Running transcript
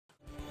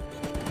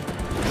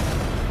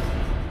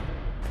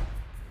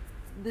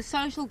The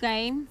social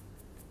game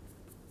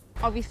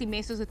obviously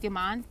messes with your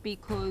mind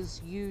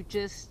because you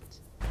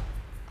just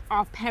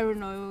are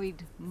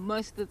paranoid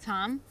most of the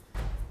time.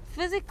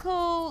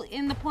 Physical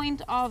in the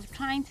point of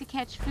trying to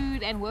catch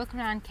food and work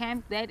around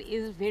camp, that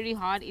is very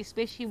hard,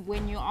 especially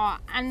when you are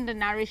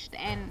undernourished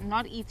and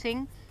not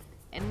eating.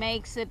 It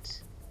makes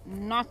it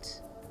not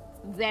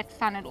that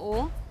fun at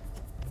all.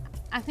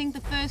 I think the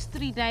first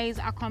 3 days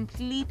I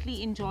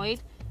completely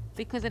enjoyed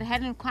because it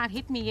hadn't quite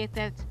hit me yet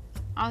that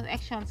I was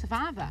actually on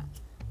Survivor.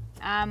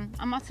 I'm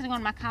not sitting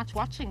on my couch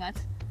watching it,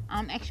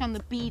 I'm actually on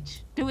the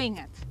beach doing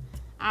it.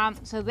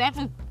 So that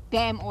was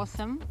damn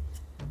awesome.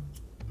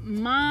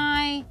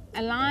 My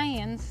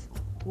alliance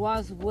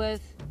was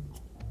with,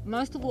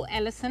 most of all,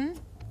 Allison.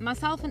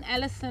 Myself and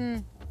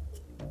Allison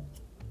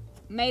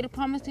made a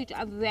promise to each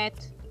other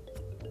that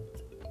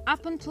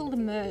up until the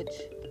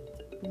merge,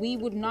 we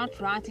would not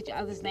write each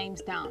other's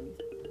names down.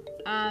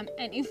 And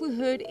if we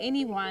heard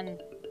anyone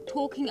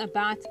talking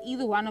about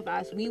either one of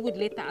us, we would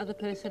let the other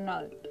person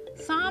know.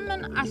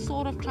 Simon I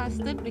sort of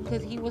trusted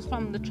because he was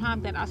from the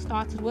tribe that I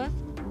started with.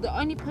 The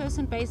only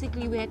person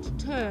basically we had to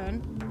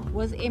turn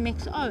was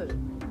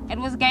MXO. It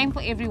was a game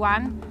for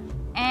everyone,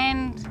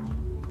 and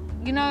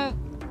you know,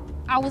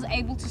 I was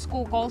able to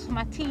score goals for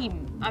my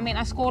team. I mean,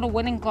 I scored a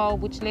winning goal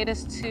which led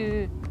us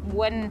to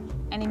win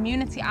an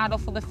immunity idol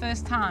for the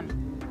first time.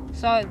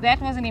 So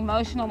that was an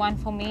emotional one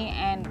for me,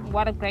 and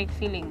what a great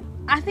feeling.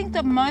 I think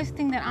the most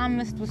thing that I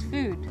missed was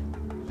food.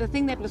 The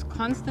thing that was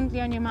constantly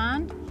on your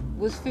mind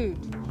was food.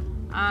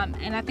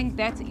 And I think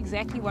that's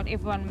exactly what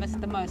everyone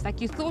missed the most. Like,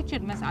 you thought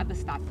you'd miss other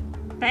stuff.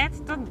 That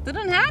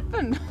didn't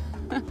happen.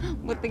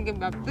 We're thinking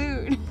about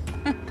food.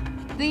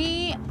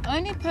 The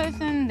only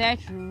person that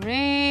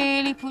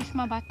really pushed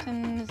my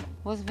buttons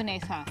was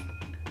Vanessa.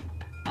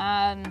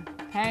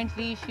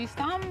 Apparently she's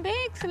some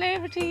big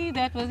celebrity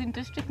that was in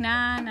District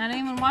 9. I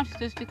didn't even watch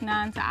District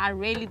 9, so I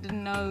really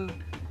didn't know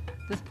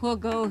this poor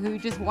girl who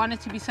just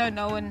wanted to be so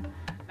known,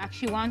 like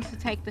she wants to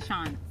take the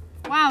shine.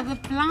 Wow, the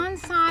blind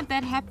side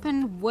that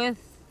happened with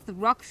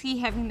Roxy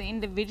having the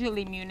individual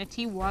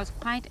immunity was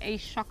quite a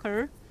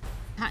shocker.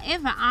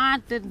 However, I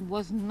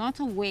was not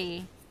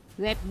aware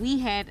that we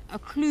had a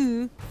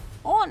clue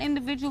or an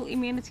individual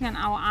immunity on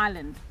our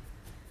island.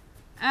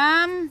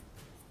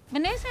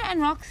 Vanessa and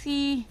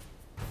Roxy,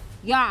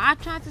 yeah, I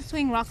tried to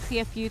swing Roxy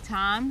a few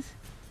times,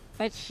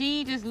 but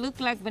she just looked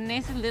like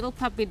Vanessa's little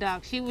puppy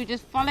dog. She was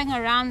just following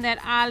around that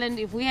island.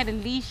 If we had a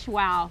leash,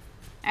 wow,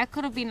 that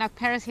could have been like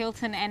Paris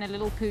Hilton and a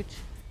little pooch.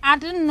 I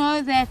didn't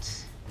know that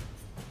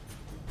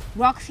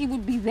Roxy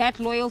would be that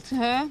loyal to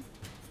her,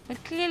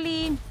 but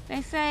clearly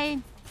they say,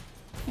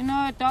 you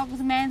know, a dog is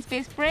a man's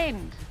best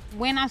friend.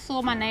 When I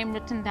saw my name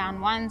written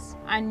down once,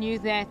 I knew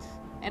that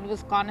it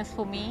was goners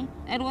for me.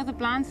 It was a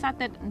blind side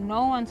that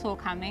no one saw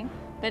coming,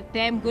 but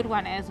damn good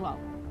one as well.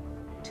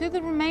 To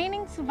the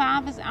remaining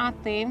survivors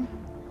out there,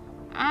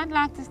 I'd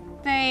like to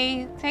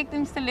say, take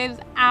them celebs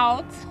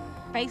out.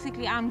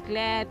 Basically, I'm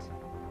glad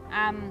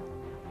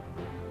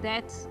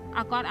that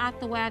I got out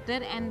the way I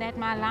did and that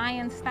my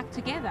alliance stuck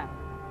together.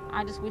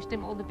 I just wish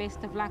them all the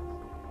best of luck.